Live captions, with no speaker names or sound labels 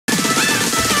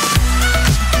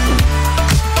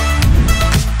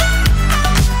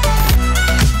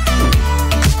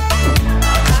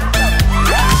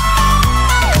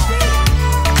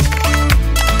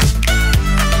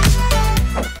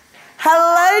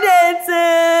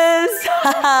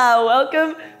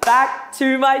Welcome back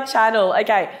to my channel.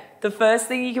 Okay, the first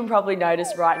thing you can probably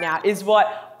notice right now is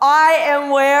what I am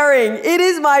wearing. It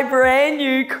is my brand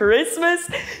new Christmas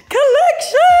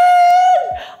collection.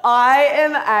 I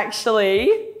am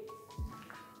actually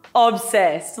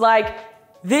obsessed. Like,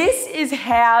 this is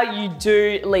how you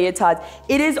do leotards.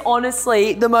 It is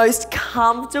honestly the most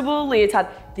comfortable leotard.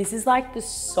 This is like the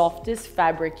softest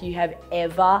fabric you have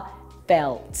ever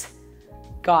felt.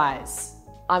 Guys,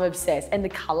 I'm obsessed. And the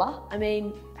color, I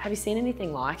mean, have you seen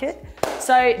anything like it?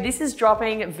 So this is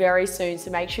dropping very soon, so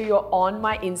make sure you're on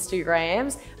my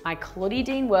Instagrams, my Claudia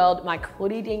Dean World, my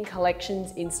Claudia Dean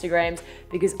Collections Instagrams,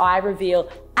 because I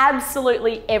reveal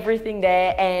absolutely everything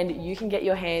there and you can get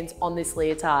your hands on this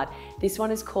leotard. This one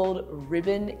is called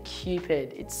Ribbon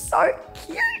Cupid. It's so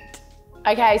cute.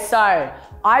 Okay, so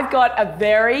I've got a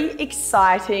very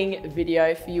exciting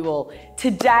video for you all.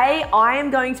 Today, I am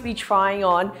going to be trying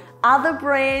on other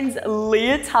brands'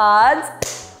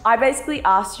 leotards. I basically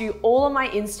asked you all on my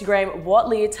Instagram what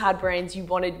leotard brands you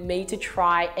wanted me to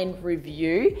try and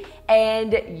review,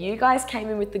 and you guys came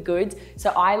in with the goods.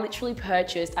 So I literally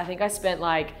purchased, I think I spent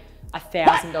like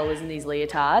 $1,000 in these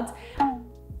leotards.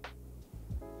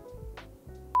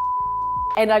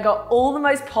 And I got all the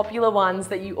most popular ones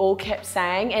that you all kept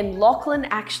saying, and Lachlan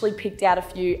actually picked out a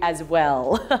few as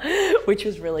well, which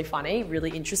was really funny,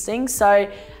 really interesting. So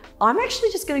I'm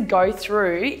actually just gonna go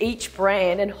through each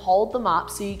brand and hold them up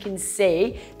so you can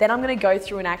see. Then I'm gonna go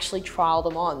through and actually trial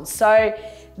them on. So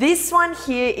this one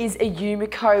here is a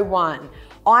Yumiko one.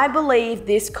 I believe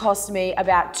this cost me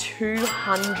about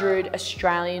 200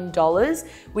 Australian dollars,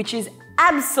 which is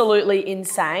absolutely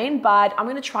insane, but I'm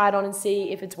gonna try it on and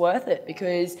see if it's worth it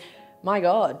because, my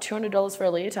God, $200 for a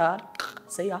leotard,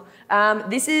 see ya.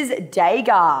 This is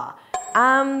Degar.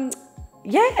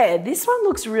 Yeah, this one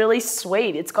looks really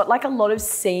sweet. It's got like a lot of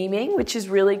seaming, which is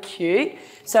really cute.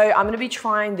 So I'm gonna be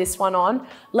trying this one on.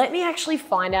 Let me actually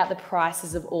find out the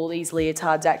prices of all these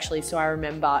leotards actually so I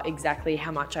remember exactly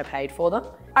how much I paid for them.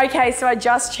 Okay, so I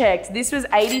just checked. This was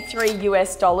 83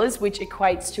 US dollars, which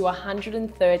equates to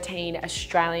 113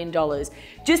 Australian dollars.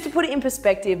 Just to put it in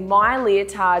perspective, my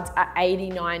leotards are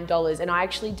 $89 and I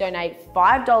actually donate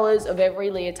 $5 of every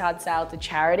leotard sale to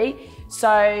charity.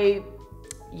 So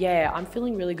yeah, I'm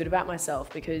feeling really good about myself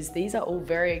because these are all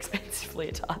very expensive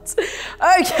leotards.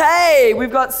 Okay, we've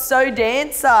got So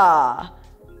Dancer.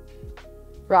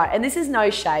 Right, and this is no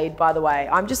shade, by the way.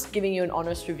 I'm just giving you an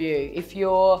honest review. If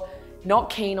you're not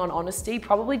keen on honesty,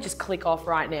 probably just click off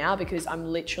right now because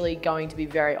I'm literally going to be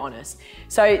very honest.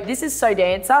 So this is So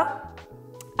Dancer.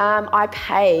 I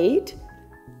paid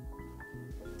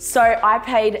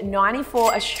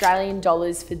 94 Australian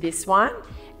dollars for this one.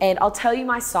 And I'll tell you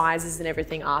my sizes and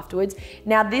everything afterwards.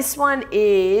 Now this one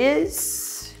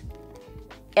is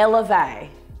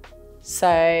Elevate.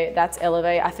 So that's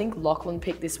Elevate. I think Lachlan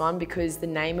picked this one because the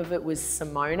name of it was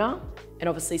Simona. And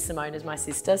obviously Simona's my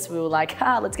sister, so we were like,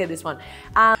 let's get this one.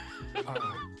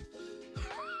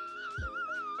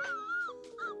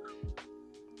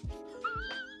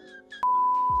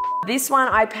 This one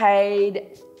I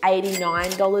paid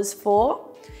 $89 for.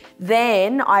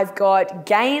 Then I've got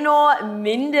Gaynor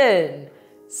Minden.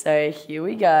 So here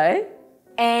we go.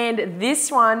 And this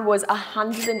one was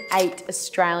 108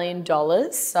 Australian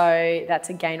dollars. So that's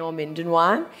a Gaynor Minden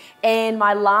one. And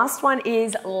my last one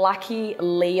is Lucky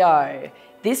Leo.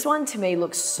 This one to me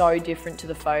looks so different to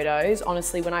the photos.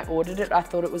 Honestly, when I ordered it, I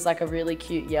thought it was like a really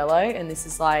cute yellow and this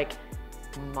is like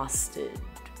mustard.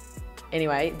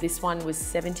 Anyway, this one was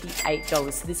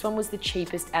 $78. So this one was the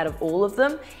cheapest out of all of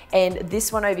them. And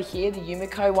this one over here, the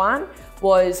Yumiko one,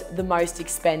 was the most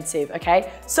expensive,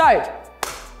 okay? So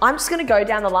I'm just gonna go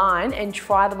down the line and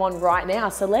try them on right now.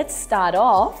 So let's start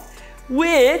off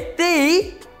with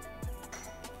the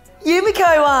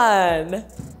Yumiko one.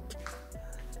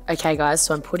 Okay guys,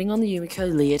 so I'm putting on the Yumiko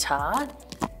leotard.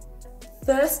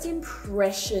 First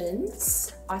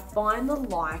impressions, I find the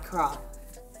Lycra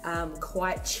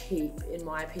quite cheap in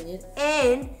my opinion,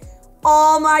 and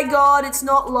oh my God, it's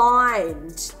not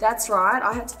lined. That's right,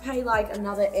 I had to pay like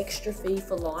another extra fee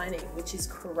for lining, which is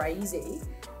crazy.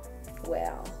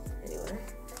 Wow. Anyway,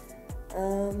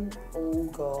 oh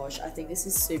gosh, I think this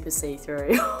is super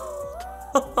see-through.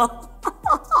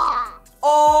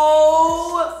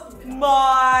 Oh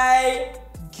my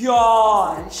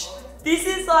gosh. This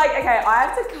is like, okay, I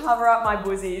have to cover up my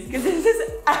boozies because this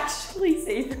is actually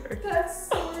see-through. That's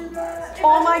so bad.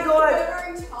 Oh my God.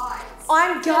 Wearing tights.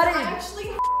 I'm gutted.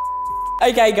 Actually.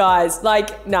 Okay guys,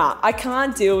 like, nah, I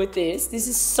can't deal with this. This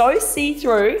is so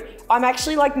see-through. I'm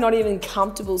actually like not even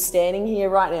comfortable standing here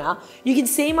right now. You can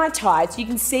see my tights, you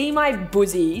can see my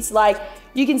buzzies, like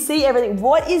you can see everything.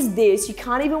 What is this? You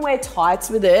can't even wear tights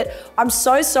with it. I'm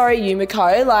so sorry,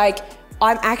 Yumiko. Like,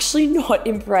 I'm actually not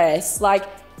impressed. Like,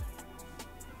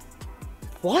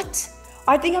 what?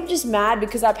 I think I'm just mad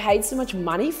because I paid so much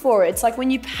money for it. It's like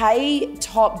when you pay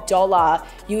top dollar,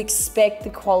 you expect the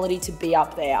quality to be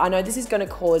up there. I know this is gonna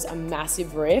cause a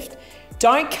massive rift.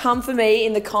 Don't come for me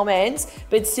in the comments,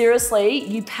 but seriously,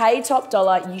 you pay top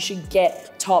dollar, you should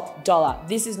get top dollar.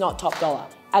 This is not top dollar,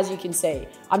 as you can see.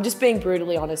 I'm just being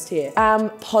brutally honest here.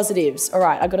 Positives, all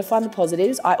right, I gotta find the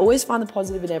positives. I always find the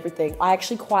positive in everything. I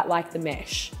actually quite like the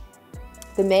mesh.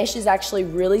 The mesh is actually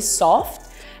really soft.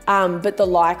 But the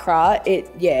Lycra,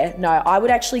 I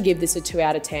would actually give this a 2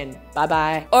 out of 10.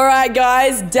 Bye-bye. All right,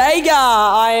 guys, Dega,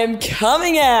 I am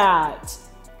coming out.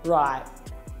 Right,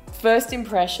 first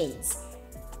impressions.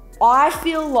 I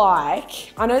feel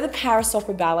like, I know the Paris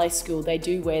Opera Ballet School, they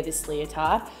do wear this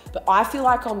leotard, but I feel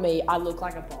like on me, I look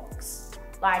like a box.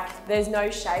 Like, there's no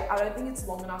shape. I don't think it's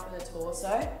long enough in the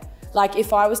torso. Like,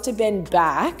 if I was to bend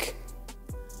back,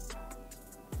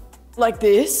 like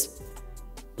this,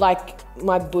 like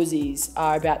my buzzies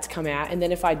are about to come out, and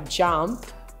then if I jump,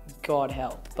 God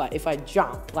help, but if I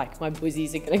jump, like my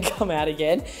buzzies are gonna come out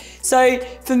again. So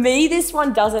for me, this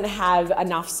one doesn't have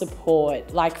enough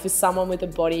support, like for someone with a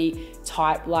body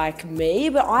type like me,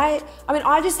 but I mean,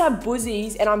 I just have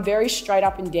buzzies and I'm very straight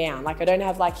up and down. Like I don't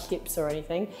have like hips or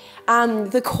anything.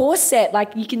 The corset,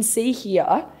 like you can see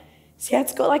here, see how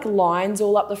it's got like lines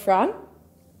all up the front?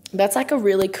 That's like a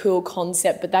really cool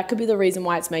concept, but that could be the reason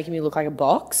why it's making me look like a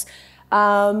box.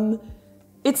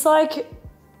 It's like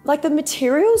the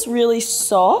material's really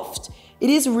soft. It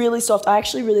is really soft. I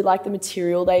actually really like the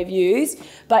material they've used,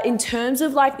 but in terms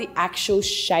of like the actual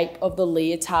shape of the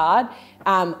leotard,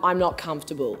 I'm not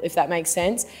comfortable, if that makes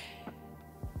sense.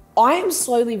 I am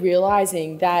slowly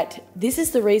realizing that this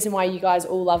is the reason why you guys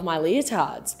all love my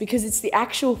leotards, because it's the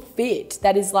actual fit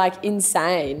that is like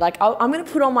insane. Like I'm gonna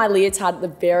put on my leotard at the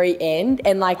very end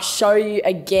and like show you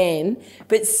again,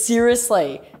 but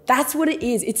seriously, that's what it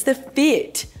is. It's the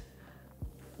fit.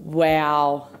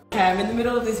 Wow. Okay, I'm in the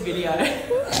middle of this video. I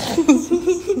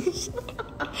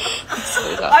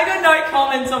got no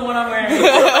comments on what I'm wearing,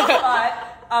 but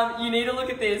you need to look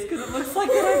at this because it looks like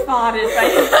I farted.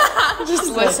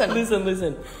 Just listen.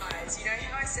 Listen. Guys, you know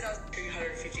how I said I was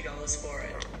 $250 for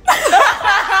it?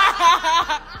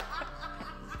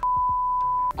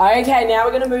 Okay, now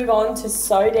we're gonna move on to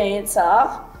So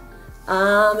Dancer.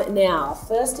 Now,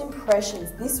 first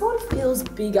impressions. This one feels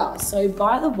bigger. So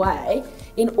by the way,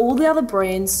 in all the other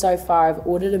brands so far, I've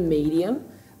ordered a medium.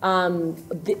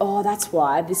 That's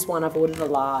why. This one I've ordered a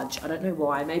large. I don't know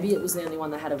why. Maybe it was the only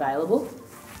one they had available.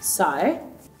 So,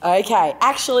 okay.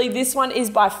 Actually, this one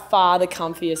is by far the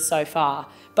comfiest so far,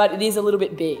 but it is a little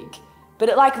bit big. But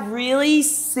it like really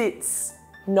sits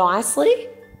nicely.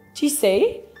 Do you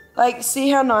see? Like, see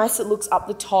how nice it looks up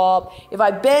the top? If I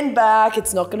bend back,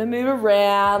 it's not gonna move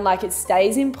around, like it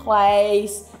stays in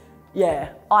place. Yeah,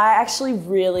 I actually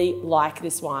really like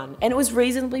this one. And it was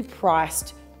reasonably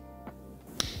priced.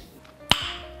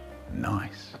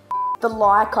 Nice. The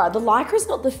Lycra is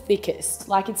not the thickest.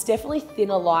 Like it's definitely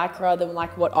thinner Lycra than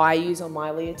like what I use on my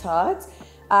leotards.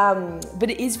 But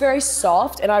it is very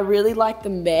soft and I really like the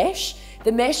mesh.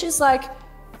 The mesh is like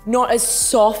not as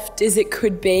soft as it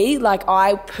could be. Like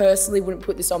I personally wouldn't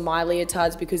put this on my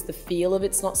leotards because the feel of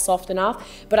it's not soft enough,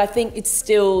 but I think it's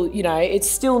still, you know, it's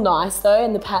still nice though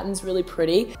and the pattern's really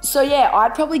pretty. So yeah,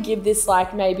 I'd probably give this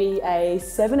like maybe a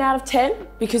 7 out of 10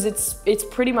 because it's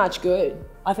pretty much good.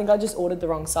 I think I just ordered the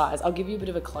wrong size. I'll give you a bit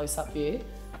of a close-up view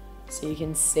so you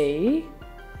can see.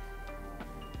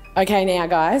 Okay, now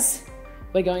guys,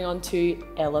 we're going on to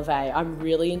Elevate. I'm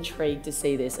really intrigued to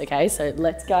see this, okay? So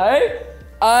let's go.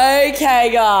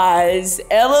 Okay, guys,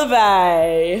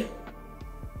 Elevate.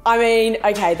 I mean,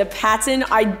 okay, the pattern,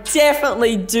 I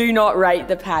definitely do not rate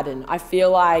the pattern. I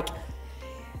feel like,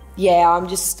 yeah, I'm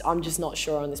just not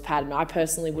sure on this pattern. I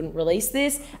personally wouldn't release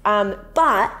this,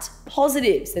 but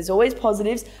positives, there's always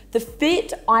positives. The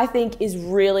fit, I think, is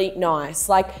really nice.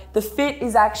 Like, the fit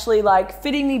is actually, like,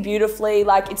 fitting me beautifully.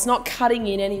 Like, it's not cutting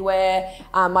in anywhere.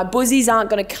 My buzzies aren't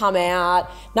gonna come out.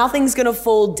 Nothing's gonna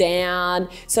fall down.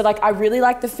 So, like, I really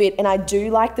like the fit, and I do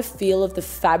like the feel of the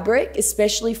fabric,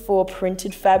 especially for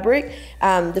printed fabric.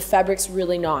 The fabric's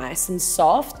really nice and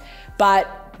soft,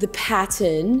 but the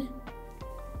pattern,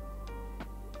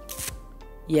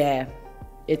 yeah,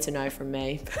 it's a no from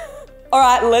me. All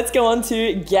right, let's go on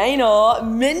to Gaynor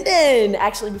Minden.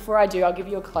 Actually, before I do, I'll give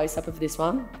you a close-up of this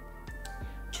one.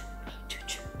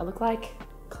 I look like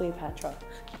Cleopatra.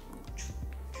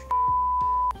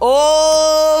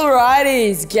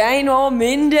 Alrighties, Gain or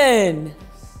Minden.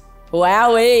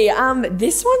 Wowee.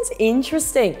 This one's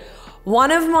interesting. One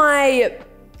of my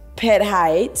pet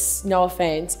hates, no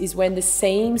offense, is when the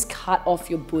seams cut off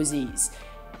your busies.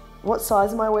 What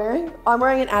size am I wearing? I'm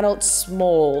wearing an adult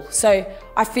small. So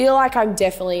I feel like I'm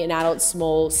definitely an adult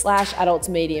small / adult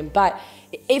medium, but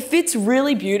it fits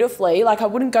really beautifully. Like I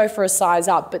wouldn't go for a size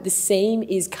up, but the seam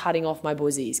is cutting off my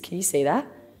busies. Can you see that?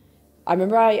 I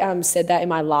remember I said that in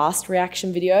my last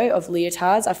reaction video of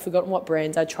leotards. I've forgotten what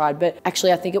brands I tried, but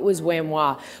actually I think it was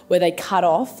Wamwa, where they cut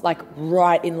off like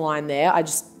right in line there.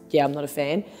 I'm not a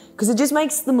fan because it just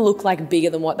makes them look like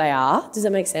bigger than what they are. Does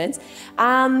that make sense?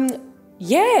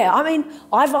 Yeah, I mean,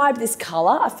 I vibe this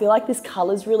color. I feel like this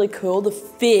color's really cool. The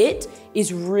fit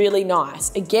is really nice.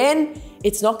 Again,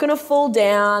 it's not gonna fall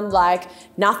down, like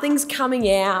nothing's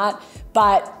coming out,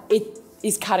 but it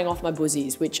is cutting off my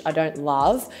busies, which I don't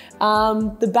love.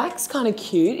 The back's kind of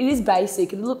cute. It is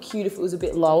basic. It'd look cute if it was a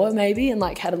bit lower maybe and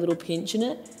like had a little pinch in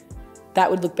it.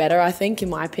 That would look better, I think, in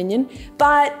my opinion.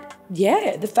 But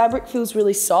yeah, the fabric feels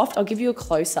really soft. I'll give you a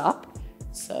close up.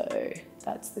 So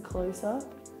that's the close up.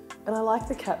 And I like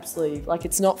the cap sleeve. Like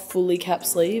it's not fully cap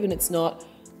sleeve and it's not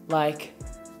like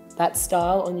that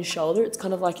style on your shoulder. It's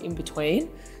kind of like in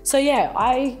between. So yeah,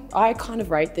 I kind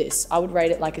of rate this. I would rate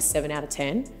it like a 7 out of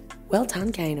 10. Well done,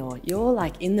 Gaynor. You're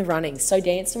like in the running. So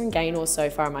Dancer and Gaynor so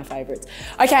far are my favorites.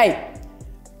 Okay,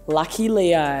 Lucky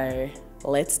Leo.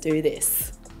 Let's do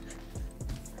this.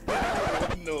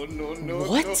 No.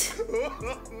 What?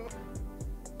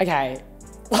 Okay.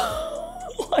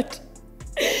 What?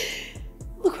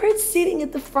 Look where it's sitting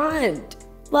at the front.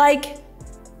 Like,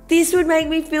 this would make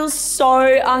me feel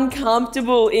so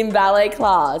uncomfortable in ballet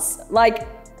class. Like,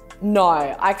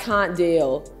 no, I can't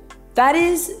deal. That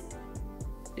is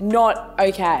not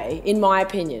okay, in my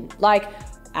opinion. Like,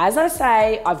 as I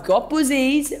say, I've got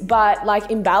busies, but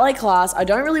like in ballet class, I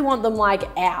don't really want them like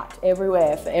out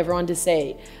everywhere for everyone to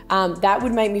see. That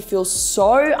would make me feel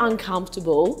so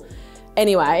uncomfortable.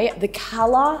 Anyway, the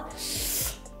color,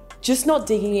 just not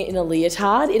digging it in a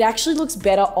leotard. It actually looks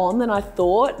better on than I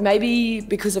thought. Maybe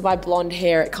because of my blonde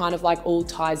hair, it kind of like all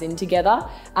ties in together.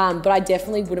 But I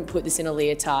definitely wouldn't put this in a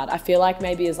leotard. I feel like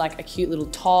maybe as like a cute little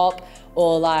top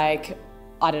or like,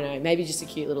 I don't know, maybe just a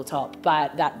cute little top,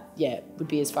 but that, yeah, would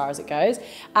be as far as it goes.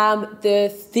 The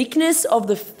thickness of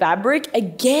the fabric,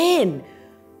 again,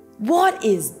 what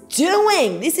is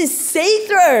doing? This is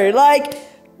see-through. Like,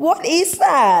 what is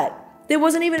that? There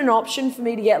wasn't even an option for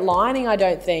me to get lining, I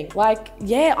don't think. Like,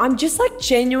 yeah, I'm just like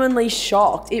genuinely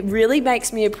shocked. It really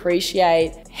makes me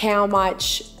appreciate how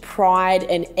much pride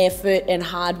and effort and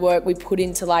hard work we put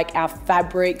into like our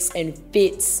fabrics and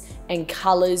fits and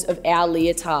colors of our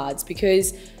leotards,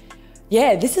 because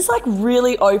yeah, this has like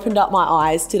really opened up my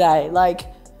eyes today. Like,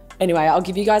 anyway, I'll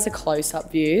give you guys a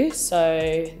close-up view. So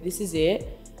this is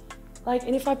it. Like,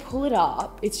 and if I pull it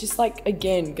up, it's just like,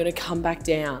 again, gonna come back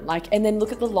down. Like, and then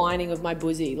look at the lining of my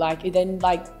busi. Like, it then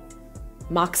like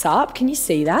mucks up. Can you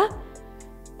see that?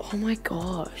 Oh my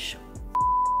gosh.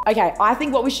 Okay, I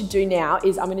think what we should do now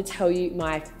is I'm gonna tell you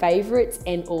my favorites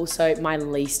and also my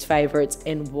least favorites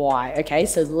and why, okay?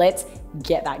 So let's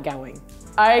get that going.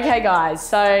 Okay guys,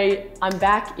 so I'm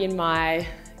back in my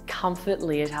comfort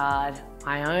leotard,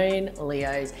 my own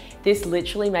Leos. This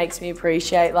literally makes me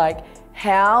appreciate like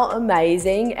how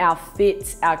amazing our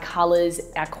fits, our colors,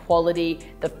 our quality,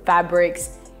 the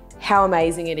fabrics, how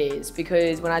amazing it is.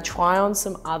 Because when I try on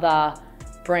some other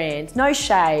brands, no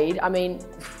shade, I mean,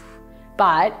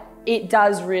 but it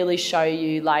does really show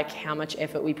you like how much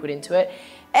effort we put into it.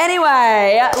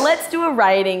 Anyway, let's do a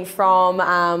rating from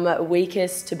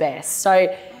weakest to best.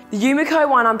 So the Yumiko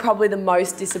one I'm probably the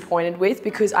most disappointed with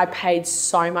because I paid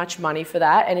so much money for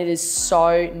that and it is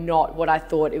so not what I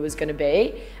thought it was gonna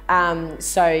be.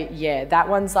 So yeah, that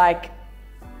one's like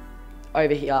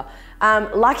over here.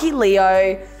 Lucky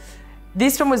Leo,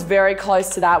 this one was very close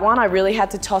to that one. I really had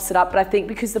to toss it up, but I think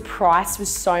because the price was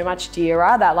so much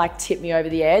dearer, that like tipped me over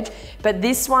the edge. But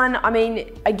this one, I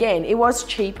mean, again, it was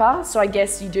cheaper, so I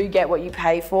guess you do get what you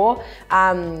pay for.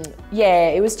 Yeah,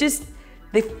 it was just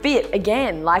the fit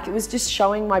again, like it was just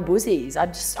showing my busies.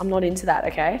 I'm not into that,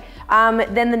 okay?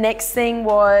 Then the next thing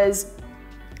was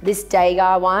this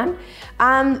Degar one.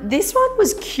 This one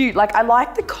was cute. Like I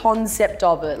like the concept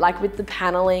of it, like with the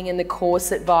paneling and the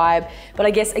corset vibe, but I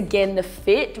guess again, the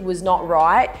fit was not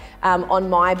right on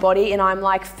my body and I'm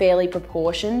like fairly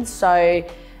proportioned. So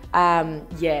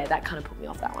yeah, that kind of put me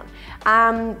off that one.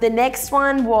 The next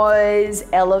one was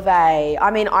Elevate. I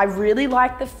mean, I really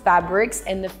like the fabrics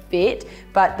and the fit,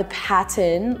 but the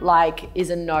pattern like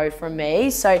is a no from me.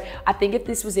 So I think if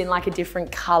this was in like a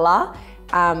different color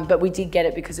but we did get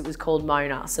it because it was called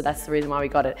Mona, so that's the reason why we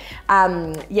got it.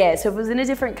 Yeah, so if it was in a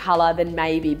different color, then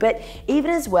maybe. But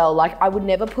even as well, like I would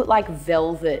never put like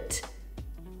velvet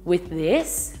with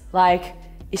this. Like,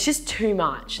 it's just too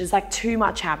much. There's like too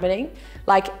much happening.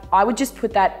 Like, I would just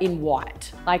put that in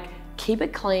white. Like, keep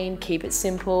it clean, keep it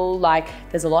simple. Like,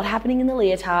 there's a lot happening in the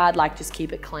leotard, like just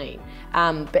keep it clean.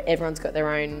 But everyone's got their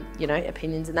own, you know,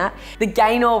 opinions in that. The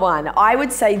Gaynor one, I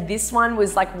would say this one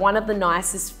was like one of the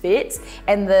nicest fits,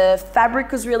 and the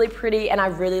fabric was really pretty, and I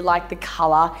really liked the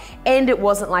color, and it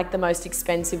wasn't like the most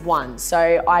expensive one.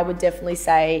 So I would definitely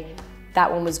say that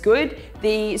one was good.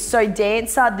 The So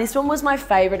Dancer, this one was my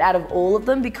favorite out of all of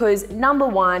them because number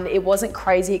one, it wasn't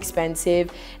crazy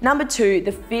expensive. Number two,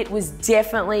 the fit was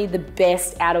definitely the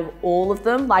best out of all of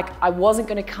them. Like, I wasn't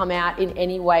gonna come out in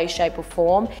any way, shape or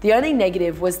form. The only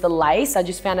negative was the lace. I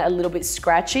just found it a little bit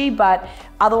scratchy, but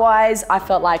otherwise I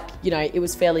felt like, you know, it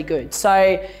was fairly good.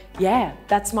 So yeah,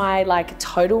 that's my like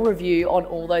total review on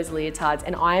all those leotards,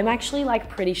 and I am actually like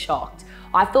pretty shocked.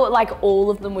 I thought like all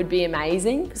of them would be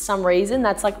amazing for some reason.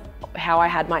 That's like how I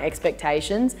had my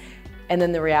expectations, and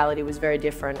then the reality was very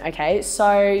different, okay?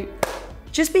 So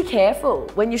just be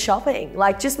careful when you're shopping.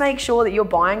 Like, just make sure that you're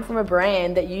buying from a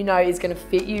brand that you know is gonna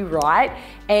fit you right,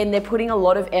 and they're putting a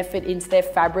lot of effort into their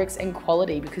fabrics and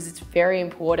quality because it's very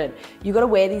important. You gotta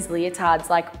wear these leotards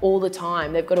like all the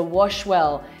time. They've gotta wash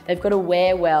well, they've gotta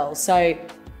wear well. So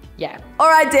yeah. All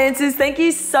right, dancers, thank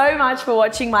you so much for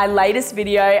watching my latest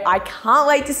video. I can't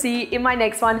wait to see you in my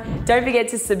next one. Don't forget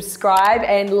to subscribe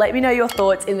and let me know your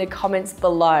thoughts in the comments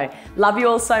below. Love you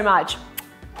all so much.